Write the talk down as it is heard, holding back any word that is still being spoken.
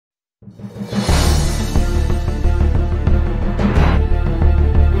இந்த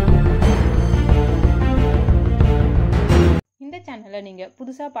சேனலை நீங்க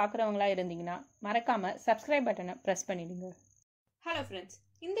புதுசா பார்க்குறவங்களா இருந்தீங்கன்னா மறக்காம சப்ஸ்கிரைப் பட்டனை பிரஸ் பண்ணிடுங்க. ஹலோ ஃப்ரெண்ட்ஸ்,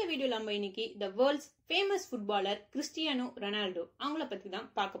 இந்த வீடியோல நம்ம இன்னைக்கு the world's famous footballer Cristiano Ronaldo அவங்கள பத்தி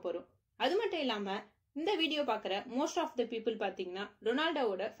தான் பார்க்க போறோம். அது மட்டும் இல்லாம இந்த வீடியோ பார்க்குற மோஸ்ட் ஆஃப் த பீப்புள் பாத்தீங்கன்னா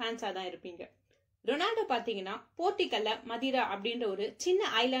ரொனால்டோவோட ஃபேன்ஸா தான் இருப்பீங்க. ரொனால்டோ பாத்தீங்கன்னா போர்ச்சுகல்ல மதிரா அப்படின்ற ஒரு சின்ன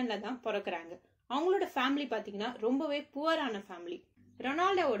ஐலாண்ட்ல தான் பிறக்குறாங்க. அவங்களோட ஃபேமிலி பாத்தீங்கன்னா ரொம்பவே புவரான ஃபேமிலி.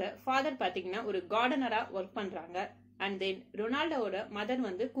 ரொனால்டோவோட ஃபாதர் பாத்தீங்கன்னா ஒரு கார்டனரா ஒர்க் பண்றாங்க. அண்ட் தென் ரொனால்டோவோட மதர்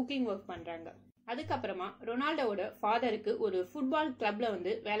வந்து குக்கிங் ஒர்க் பண்றாங்க. அதுக்கப்புறமா ரொனால்டோவோட ஃபாதருக்கு ஒரு ஃபுட்பால் கிளப்ல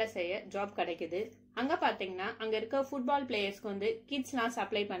வந்து வேலை செய்ய ஜாப் கிடைக்குது. அங்க பாத்தீங்கன்னா அங்க இருக்க ஃபுட்பால் பிளேயர்ஸ்க்கு வந்து கிட்ஸ்லாம்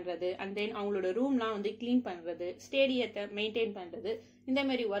சப்ளை பண்றது, அண்ட் தென் அவங்களோட ரூம்லாம் வந்து கிளீன் பண்றது, ஸ்டேடியத்தை மெயின்டைன் பண்றது, இந்த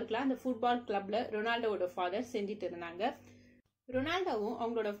மாதிரி ஒர்க்லாம் அந்த ஃபுட்பால் கிளப்ல ரொனால்டோவோட ஃபாதர் செஞ்சுட்டு இருந்தாங்க. ரொனால்டோவும்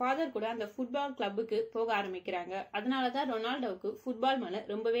அவங்களோட ஃபாதர் கூட அந்த ஃபுட்பால் கிளப்புக்கு போக ஆரம்பிக்கிறாங்க. அதனாலதான் ரொனால்டோவுக்கு ஃபுட்பால் மேல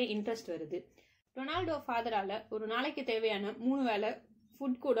ரொம்பவே இன்ட்ரெஸ்ட் வருது. ரொனால்டோ ஃபாதரால ஒரு நாளைக்கு தேவையான 3 வேளை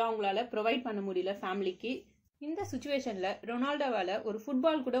ஃபுட் கூட அவங்களால ப்ரொவைட் பண்ண முடியல ஃபேமிலிக்கு. இந்த சுச்சுவேஷன்ல ரொனால்டோவால ஒரு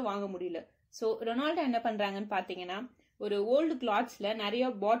ஃபுட்பால் கூட வாங்க முடியல. ஸோ ரொனால்டோ என்ன பண்றாங்கன்னு பாத்தீங்கன்னா ஒரு ஓல்டு கிளாத்ஸ்ல நிறைய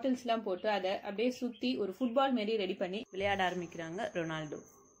பாட்டில்ஸ் எல்லாம் போட்டு அதை அப்படியே சுத்தி ஒரு ஃபுட்பால் மாரி ரெடி பண்ணி விளையாட ஆரம்பிக்கிறாங்க ரொனால்டோ.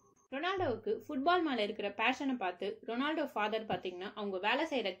 ரொனால்டோவுக்கு ஃபுட்பால் மேல இருக்கிற பேஷனை பார்த்து ரொனால்டோ ஃபாதர் பாத்தீங்கன்னா அவங்க வேலை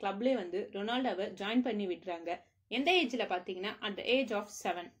செய்யற கிளப்லேயே வந்து ரொனால்டோவை ஜாயின் பண்ணி விடுறாங்க. எந்த ஏஜ்ல பாத்தீங்கன்னா at the age of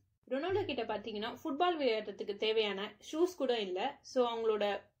 7. Ronaldo கிட்ட பாத்தீங்கன்னா ஃபுட்பால் விளையாடுறதுக்கு தேவையான ஷூஸ் கூட இல்ல. ஸோ அவங்களோட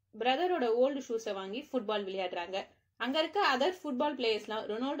பிரதரோட ஓல்டு ஷூஸை வாங்கி ஃபுட்பால் விளையாடுறாங்க. அங்க இருக்க அதர் ஃபுட்பால் பிளேயர்ஸ்லாம்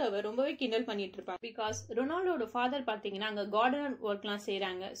ரொனால்டோவை ரொம்பவே கிண்டல் பண்ணிட்டு இருப்பாங்க. பிகாஸ் ரொனால்டோட ஃபாதர் பாத்தீங்கன்னா அங்க கார்டனர் ஒர்க்லாம்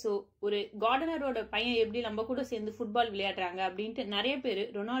செய்யறாங்க. ஸோ ஒரு கார்டனரோட பையன் எப்படி நம்ம கூட சேர்ந்து ஃபுட்பால் விளையாடுறாங்க அப்படின்ட்டு நிறைய பேர்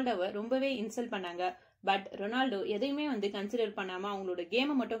ரொனால்டோவை ரொம்பவே இன்சல்ட் பண்ணாங்க. பட் ரொனால்டோ எதையுமே வந்து கன்சிடர் பண்ணாம அவங்களோட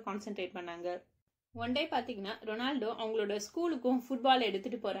கேமை மட்டும் கான்சென்ட்ரேட் பண்ணாங்க. ஒன் டே பாத்தீங்கன்னா ரொனால்டோ அவங்களோட ஸ்கூலுக்கும் ஃபுட்பால்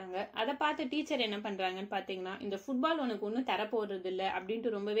எடுத்துட்டு போறாங்க. அதை பார்த்து டீச்சர் என்ன பண்றாங்கன்னு பாத்தீங்கன்னா இந்த ஃபுட்பால் உனக்கு ஒன்னும் தரப்போறது இல்லை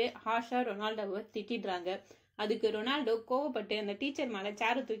அப்படின்ட்டு ரொம்பவே ஹார்ஷா ரொனால்டோவை திட்டிடுறாங்க. அதுக்கு ரொனால்டோ கோவப்பட்டு அந்த டீச்சர் மேல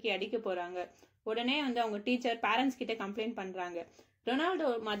சேரை தூக்கி அடிக்க போறாங்க. உடனே வந்து அவங்க டீச்சர் பேரண்ட்ஸ் கிட்ட கம்ப்ளைண்ட் பண்றாங்க. ரொனால்டோ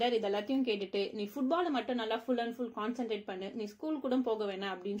மதர் இதெல்லாத்தையும் கேட்டுட்டு நீ ஃபுட்பாலை மட்டும் நல்லா ஃபுல் அண்ட் ஃபுல் கான்சென்ட்ரேட் பண்ணு, நீ ஸ்கூல் கூட போக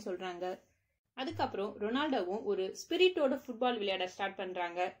வேணாம் அப்படின்னு சொல்றாங்க. அதுக்கப்புறம் ரொனால்டோவும் ஒரு ஸ்பிரிட்டோட ஃபுட்பால் விளையாட ஸ்டார்ட்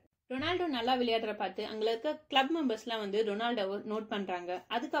பண்றாங்க. ரொனால்டோ நல்லா விளையாடுற பார்த்து அங்க இருக்க கிளப் மெம்பர்ஸ்லாம் வந்து ரொனால்டோவை நோட் பண்றாங்க.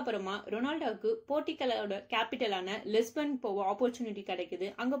 அதுக்கப்புறமா ரொனால்டோவுக்கு போர்ச்சுகலோட கேபிட்டலான லிஸ்பன் போக ஆப்பர்ச்சுனிட்டி கிடைக்குது.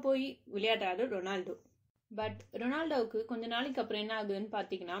 அங்க போய் விளையாடுறாரு ரொனால்டோ. பட் ரொனால்டோவுக்கு கொஞ்ச நாளைக்கு அப்புறம் என்ன ஆகுதுன்னு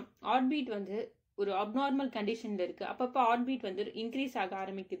பாத்தீங்கன்னா ஹார்ட் பீட் வந்து ஒரு அப்நார்மல் கண்டிஷன்ல இருக்கு. அப்பப்போ ஹார்ட் பீட் வந்து இன்க்ரீஸ் ஆக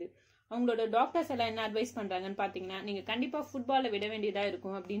ஆரம்பிக்குது. அவங்களோட டாக்டர்ஸ் எல்லாம் என்ன அட்வைஸ் பண்றாங்கன்னு பாத்தீங்கன்னா நீங்க கண்டிப்பா ஃபுட்பாலை விட வேண்டியதா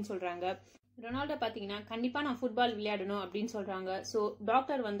இருக்கும் அப்படின்னு சொல்றாங்க. ரொனால்டோ பாத்தீங்கன்னா கண்டிப்பா நான் ஃபுட்பால் விளையாடணும் அப்படின்னு சொல்றாங்க. ஸோ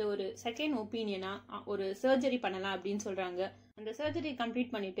டாக்டர் வந்து ஒரு செகண்ட் ஒப்பீனியனா ஒரு சர்ஜரி பண்ணலாம் அப்படின்னு சொல்றாங்க. அந்த சர்ஜரி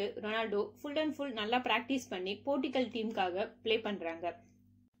கம்ப்ளீட் பண்ணிட்டு ரொனால்டோ ஃபுல் அண்ட் ஃபுல் நல்லா பிராக்டிஸ் பண்ணி போர்ச்சுகல் டீமுக்காக பிளே பண்றாங்க.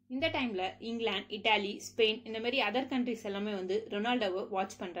 இந்த டைம்ல இங்கிலாந்து, இட்டாலி, ஸ்பெயின் இந்த மாதிரி அதர் கண்ட்ரிஸ் எல்லாமே வந்து ரொனால்டோவை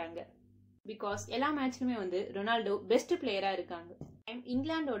வாட்ச் பண்றாங்க. பிகாஸ் எல்லா மேட்ச்லுமே வந்து ரொனால்டோ பெஸ்ட் பிளேயரா இருக்காங்க.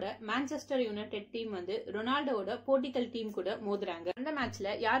 இங்கிலாண்டோட மான்செஸ்டர் யுனைடெட் டீம் வந்து ரொனால்டோவோட போர்ச்சுகல் டீம் கூட மோதுறாங்க. அந்த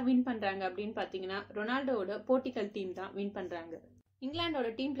மேட்ச்ல யார் வின் பண்றாங்க அப்படின்னு பாத்தீங்கன்னா ரொனால்டோவோட போர்ச்சுகல் டீம் தான் வின் பண்றாங்க.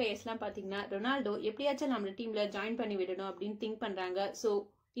 இங்கிலாண்டோட டீம் பிளேயர்ஸ் எல்லாம் பாத்தீங்கன்னா ரொனால்டோ எப்படியாச்சும் நம்ம டீம்ல ஜாயின் பண்ணி விடணும் அப்படின்னு திங்க் பண்றாங்க. சோ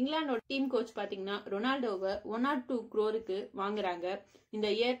இங்கிலாண்டோட டீம் கோச் பாத்தீங்கன்னா ரொனால்டோவை 102 crore வாங்குறாங்க இந்த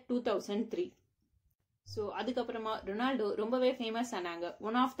இயர் 2003. ஸோ அதுக்கப்புறமா ரொனால்டோ ரொம்பவே ஃபேமஸ் ஆனாங்க.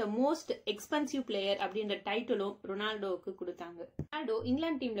 One of the most expensive player அப்படின்ற டைட்டிலும் ரொனால்டோவுக்கு கொடுத்தாங்க. ரொனால்டோ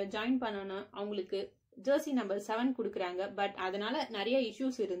இங்கிலாந்து டீம்ல ஜாயின் பண்ணணும் அவங்களுக்கு ஜெர்சி நம்பர் 7 கொடுக்குறாங்க. பட் அதனால நிறைய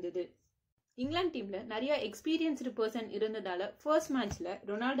இஷ்யூஸ் இருந்தது. இங்கிலாந்து டீம்ல நிறைய எக்ஸ்பீரியன்ஸ்டு பர்சன் இருந்ததால ஃபர்ஸ்ட் மேட்ச்ல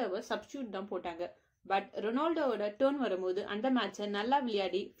ரொனால்டோவை சப்ஸ்டியூட் தான் போட்டாங்க. பட் ரொனால்டோவோட டர்ன் வரும்போது அந்த மேட்சை நல்லா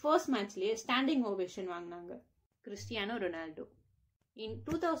விளையாடி ஃபர்ஸ்ட் மேட்ச்லயே ஸ்டாண்டிங் ஓவேஷன் வாங்கினாங்க கிறிஸ்டியானோ ரொனால்டோ. இன்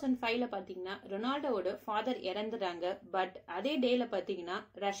 2005ல பாத்தீங்கன்னா ரொனால்டோவோட ஃபாதர் இறந்துறாங்க. பட் அதே டேல பாத்தீங்கன்னா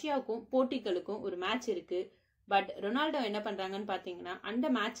ரஷ்யாவுக்கும் போர்ச்சுகலுக்கும் ஒரு மேட்ச் இருக்கு. பட் ரொனால்டோ என்ன பண்றாங்கன்னு பாத்தீங்கன்னா அந்த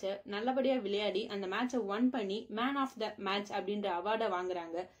மேட்சை நல்லபடியா விளையாடி அந்த மேட்சை ஒன் பண்ணி மேன் ஆஃப் த மேட்ச் அப்படின்ற அவார்டை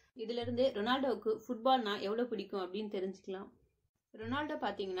வாங்குறாங்க. இதுல இருந்து ரொனால்டோவுக்கு ஃபுட்பால்னா எவ்வளவு பிடிக்கும் அப்படின்னு தெரிஞ்சுக்கலாம். ரொனால்டோ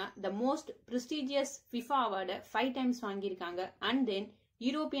பாத்தீங்கன்னா த மோஸ்ட் பிரெஸ்டீஜியஸ் ஃபிஃபா அவார்டை 5 times வாங்கியிருக்காங்க. And then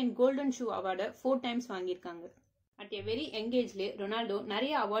European golden shoe அவார்டை 4 times வாங்கியிருக்காங்க. அட் எ வெரி யங் ஏஜ்ல ரொனால்டோ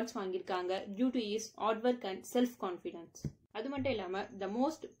நிறைய அவார்ட்ஸ் வாங்கியிருக்காங்க due to his hard work and self confidence. அது மட்டும் இல்லாம the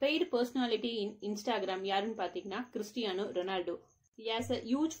most paid personality in Instagram யாருன்னு பாத்தீங்கன்னா Cristiano Ronaldo. He has a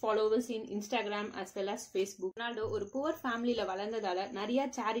huge followers in Instagram as well as Facebook. Ronaldo ஒரு poor ஃபேமிலியில வளர்ந்ததால நிறைய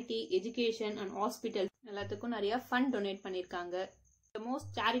சேரிட்டி, எஜுகேஷன் அண்ட் ஹாஸ்பிட்டல் எல்லாத்துக்கும் நிறைய ஃபண்ட் டொனேட் பண்ணிருக்காங்க. the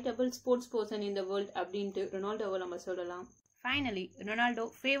most charitable sports person in the world அப்படின்ட்டு ரொனால்டோவை நம்ம சொல்லலாம். Finally, Ronaldo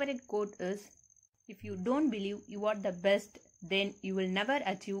favorite quote is, if you don't believe you are the best, then you will never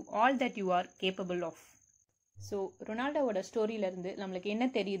achieve all that you are capable of. So ரொனால்டோவோட ஸ்டோரியிலேருந்து நம்மளுக்கு என்ன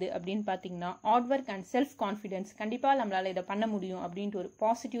தெரியுது அப்படின்னு பார்த்தீங்கன்னா, hard work and self confidence கண்டிப்பாக நம்மளால் இதை பண்ண முடியும் அப்படின்ட்டு ஒரு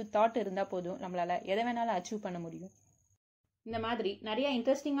பாசிட்டிவ் தாட் இருந்தால் போதும், நம்மளால் எதை வேணாலும் அச்சீவ் பண்ண முடியும். இந்த மாதிரி நிறைய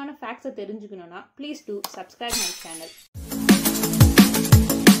இன்ட்ரெஸ்டிங்கான ஃபேக்ட்ஸை தெரிஞ்சுக்கணுன்னா please to subscribe my channel.